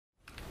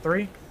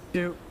3,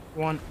 2,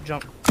 1,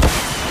 jump.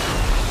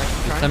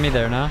 Send me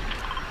there now.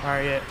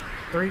 Alright, yeah.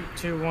 3,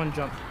 2, 1,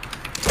 jump.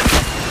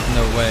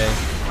 No way.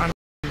 I'm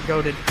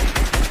goated.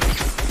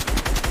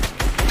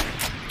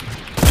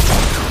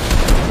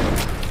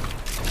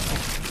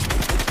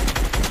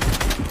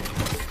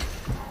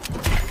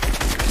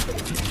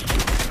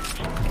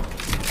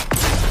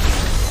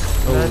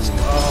 Let's go.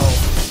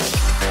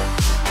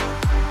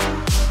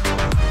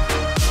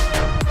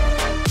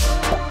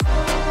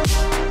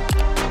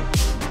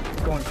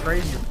 Going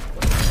crazy.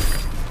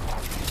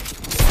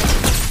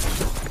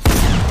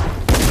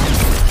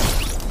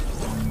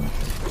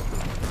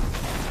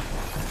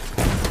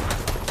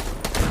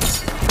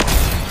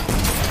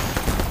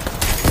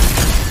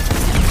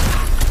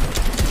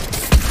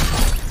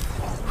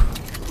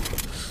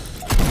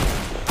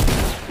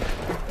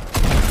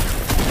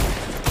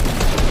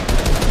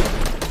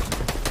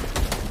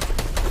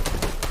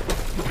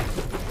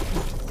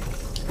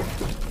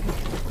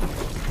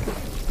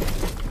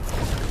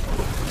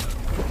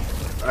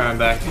 I'm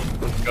back.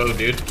 Let's go,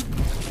 dude.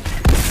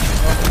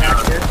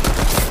 Out here.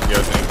 Yo,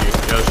 thank you.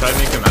 Yo, should I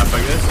make a map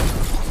like this?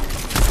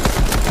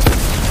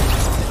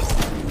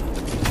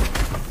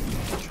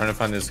 Trying to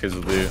find this kid's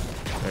loot.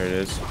 There it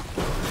is.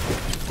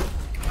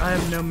 I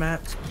have no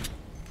mats.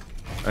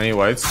 Any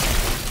whites?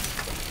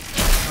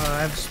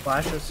 I have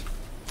splashes.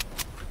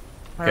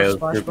 I Okay, have let's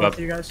splash group both up. of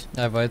you guys.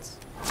 I have whites.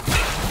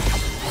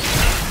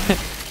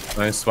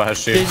 Nice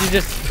splash, dude. Did you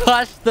just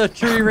splash the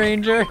tree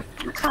ranger?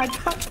 I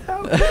thought that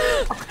was...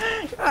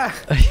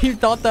 You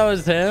thought that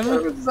was him?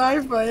 It was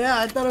Zypha, yeah,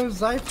 I thought it was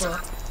Zypha.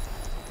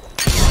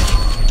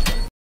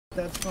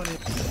 That's funny.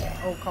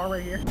 Oh, car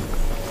right here.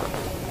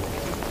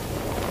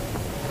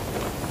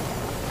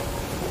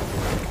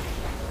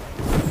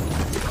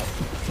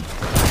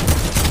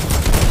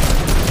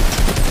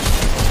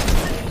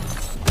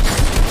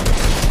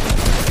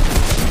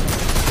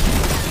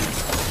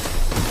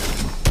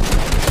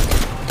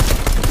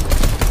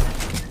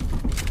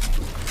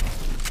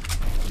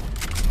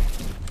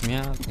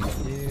 Yeah, thank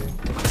you.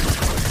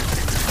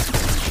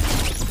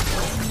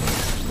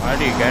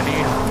 Buddy, Gaddy.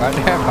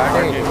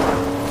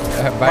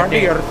 Buddy.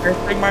 You're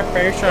testing my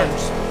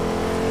patience.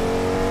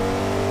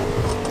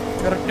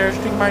 You're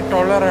testing my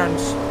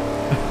tolerance.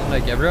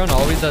 Like, everyone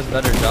always does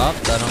better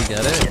jobs. I don't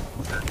get it.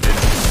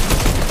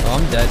 Oh,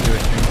 I'm dead to a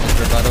stream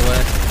filter, by the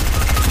way.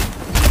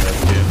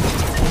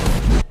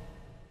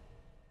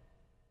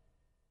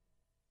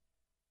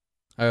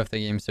 I hope the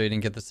game so you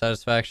didn't get the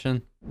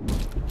satisfaction.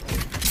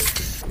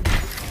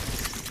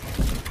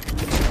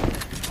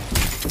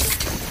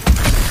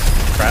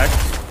 Crack.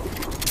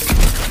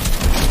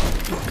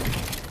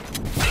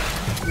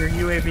 You're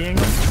UAVing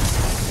them?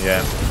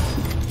 Yeah.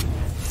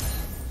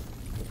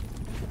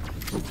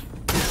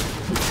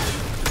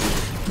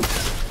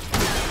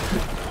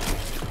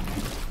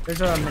 There's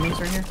a minis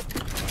right here.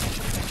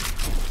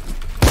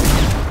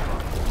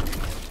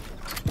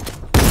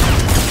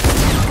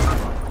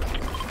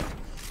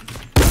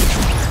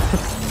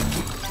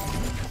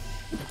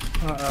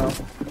 Uh-oh.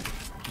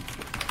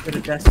 Get a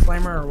death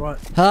slammer or what?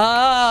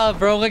 Ah,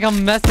 bro, like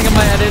I'm messing up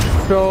my edit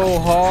so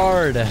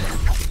hard.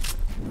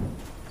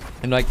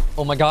 And like,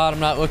 oh my god, I'm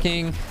not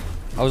looking.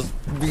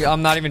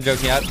 I'm not even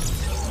joking.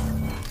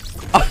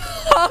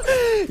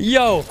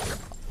 Yo,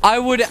 I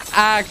would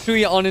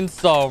actually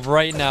uninstall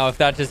right now if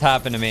that just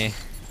happened to me.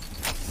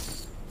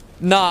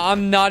 Nah,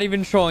 I'm not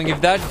even trolling.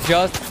 If that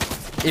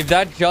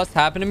just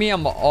happened to me,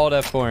 I'm alt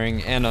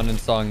F4ing and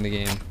uninstalling the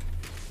game.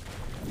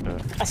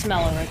 I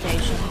smell a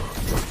rotation.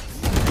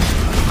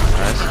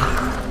 Nice.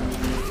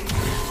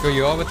 Go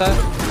you all with that?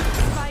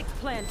 Spike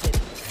planted.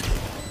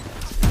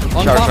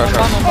 On Sharp, bomb, sharp, on sharp.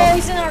 bomb, on Oh, bomb.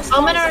 he's in our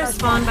spawn. I'm in our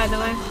spawn, by the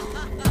way.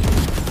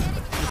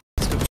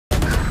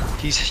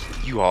 He's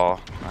you all.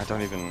 I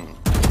don't even.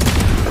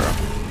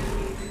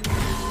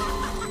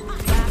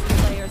 Last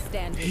player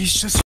standing. He's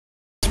just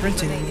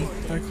sprinting.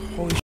 Like,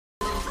 holy sh**.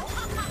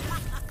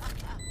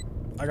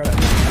 I got it.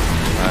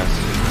 Nice.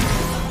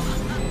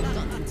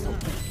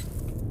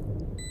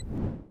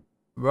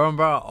 Bro,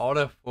 alt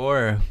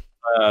F4.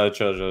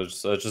 Chill.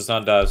 Let's just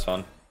not die as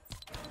fun.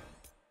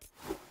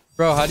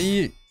 Bro, how do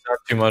you... Not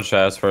too much to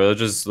ask for. Let's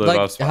just live Like,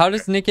 off. how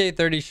does Nick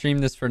 830 stream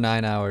this for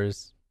 9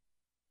 hours?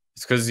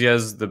 It's because he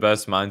has the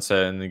best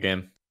mindset in the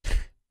game.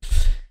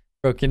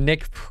 Bro, can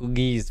Nick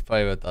please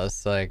play with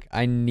us? Like,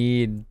 I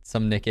need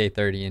some Nick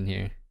 830 in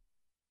here.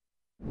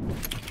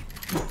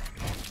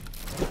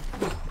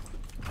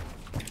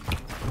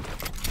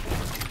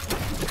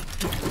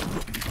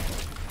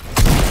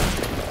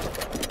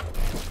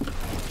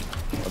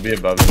 I'll be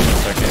above him in a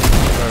second.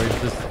 Bro,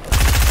 he's just...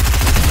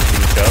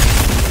 He's up.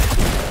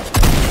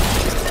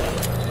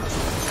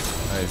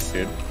 Nice,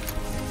 dude.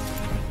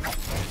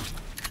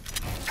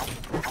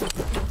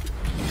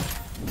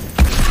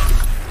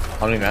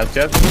 How many mats do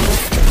you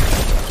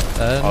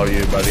have? Oh,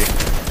 you, buddy.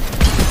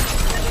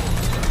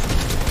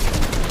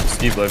 Just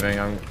keep living.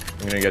 I'm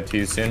gonna get to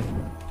you soon.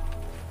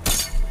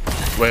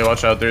 Wait,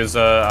 watch out. There's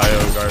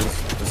IO guards.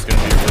 This is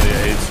gonna be really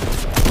AIDS.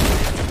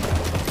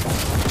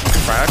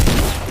 Crack.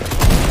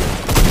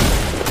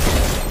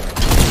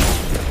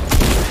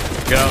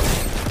 Get out.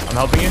 I'm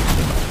helping you.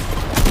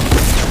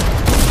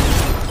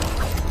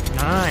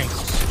 Nice.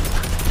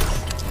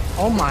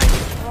 Oh my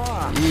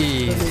god.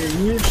 Jeez.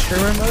 Are you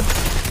streamer mode?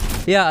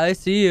 Yeah, I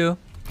see you.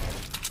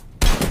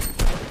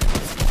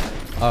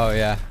 Oh,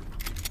 yeah.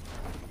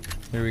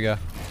 Here we go.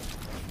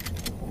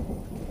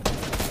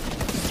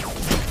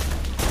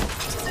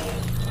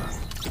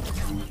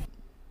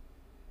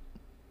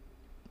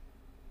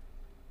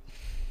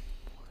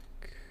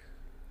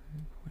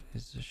 What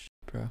is this shit,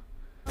 bro?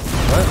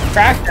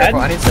 Crack dead.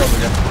 I need to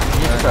open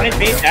I need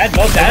bait dead.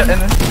 Both dead.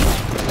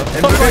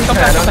 Come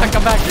back,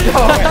 come back.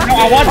 No,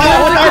 I want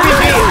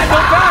RBG.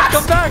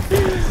 Come back.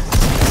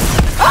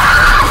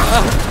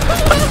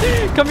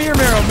 Come here,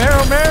 Mero.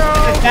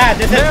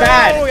 This is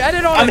bad. I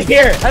didn't on I'm him.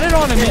 here. I didn't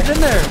on him. He's in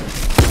there.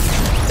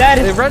 Dead.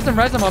 Hey, res him.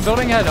 I'm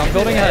building head.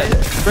 Bring him.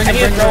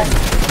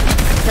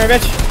 Here,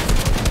 bitch.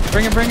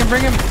 Bring him.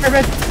 Here,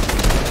 bitch.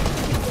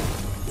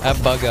 At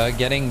Bugha,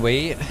 getting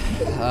weight.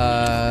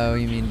 What do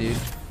you mean, dude?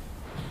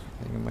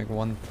 I think I'm like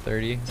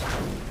 130.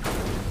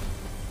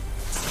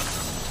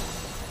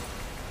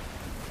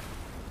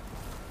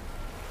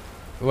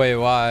 Wait,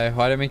 why?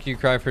 Why did it make you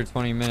cry for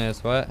 20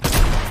 minutes? What?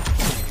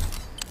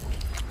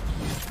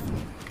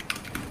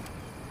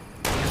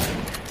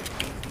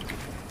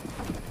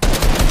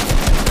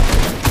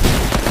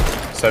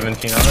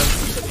 $17 on it.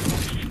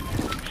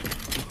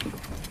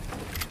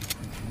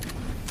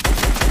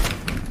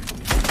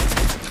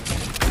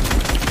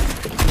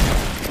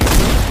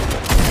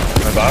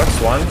 My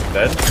box, one,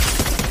 dead.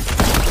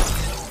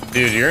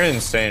 Dude, you're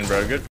insane,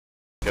 bro. Good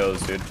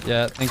kills, dude.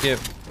 Yeah, thank you.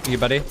 Thank you,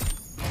 buddy.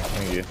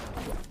 Thank you.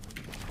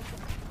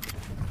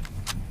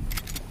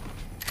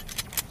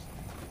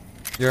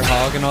 You're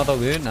hogging all the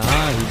loot? Nah,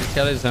 he just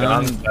got his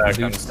own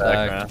loot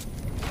stack. Man.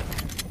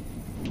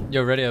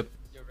 Yo, ready up.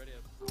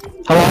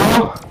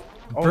 Hello?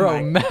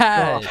 Bro,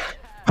 Matt.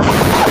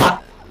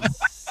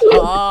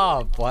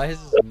 Stop. Why is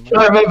this...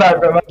 Sorry, my bad,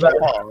 bro. My bad.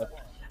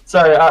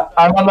 Sorry,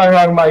 I'm on my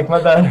wrong mic. My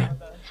bad.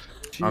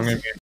 I'm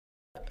gonna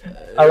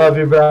I love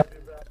you, bro.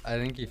 I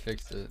think he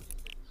fixed it.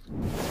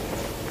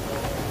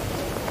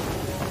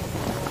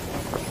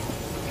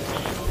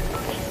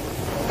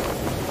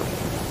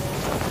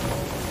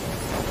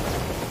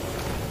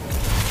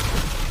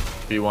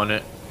 You want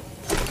it.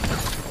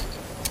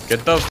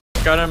 Get the f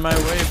out of my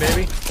way,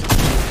 baby.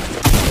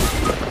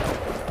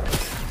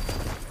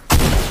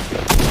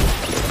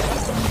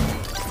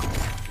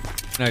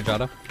 No,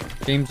 Jada.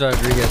 James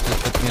Rodriguez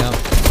just took me out.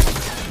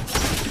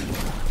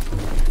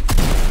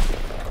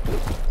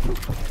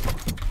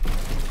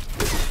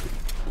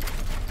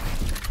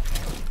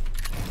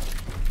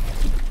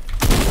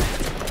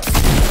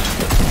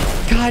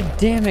 God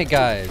damn it,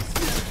 guys.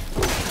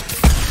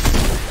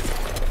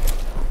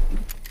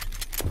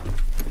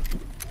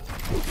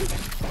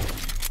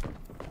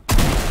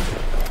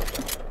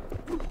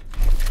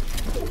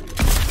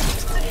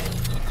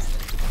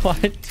 Why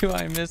do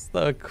I miss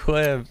the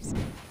clips?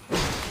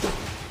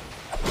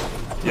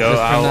 Yo,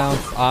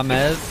 Pronounced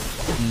Amez.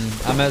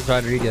 Amez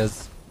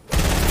Rodriguez.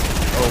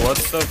 Oh,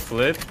 what's the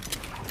flip?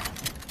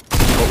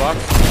 Full box?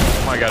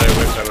 Oh my god, I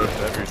wish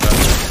every shot.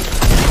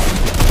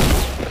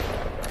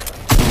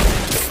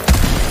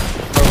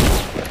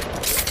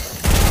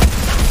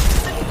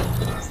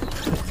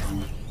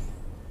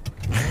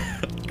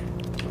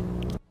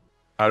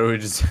 How do we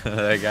just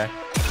that guy?